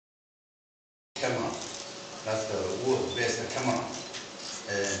camera. That's the world best camera.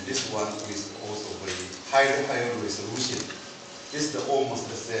 And this one is also very higher resolution. This is almost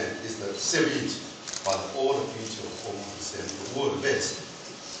the same. It's the 7-inch, but all the features are almost the same. The world best.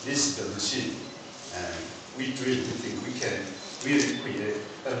 This is the machine, and we really think we can really create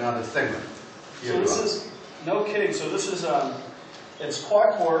another segment. So this is, no kidding, so this is, it's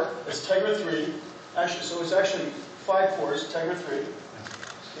quad core, it's Tegra 3, actually, so it's actually 5 cores, Tegra 3.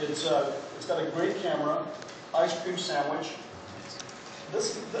 It's got a great camera, ice cream sandwich.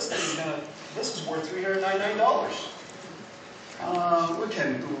 This is worth $399. We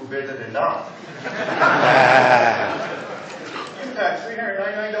can do better than that. In fact,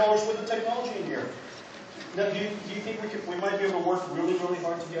 $399 worth of technology in here. Now, do you think we might be able to work really, really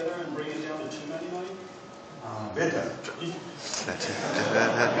hard together and bring it down to $299? Better.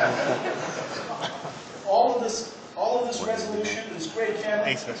 All of this resolution, this great camera.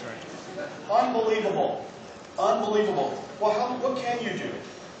 Thanks, that's right. Unbelievable. Unbelievable. Well, what can you do?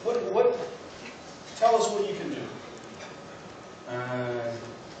 Tell us what you can do.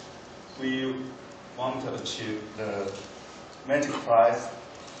 We want to achieve the magic price,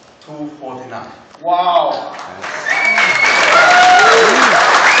 $249. Wow.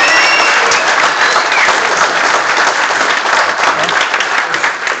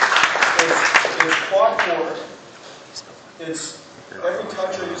 It's quad core. It's every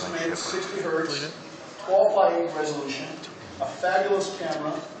touch is made 60 hertz, 12 by 8 resolution, a fabulous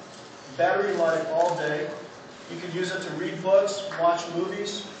camera, battery life all day. You can use it to read books, watch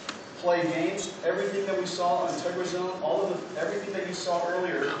movies, play games. Everything that we saw on Tegra Zone, everything that you saw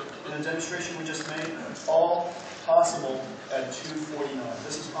earlier in the demonstration we just made, all possible at $249.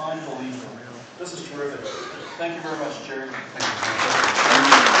 This is unbelievable. This is terrific. Thank you very much, Jerry. Thank you.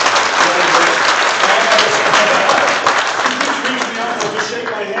 Just shake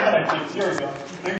my hand, I think. Here we go.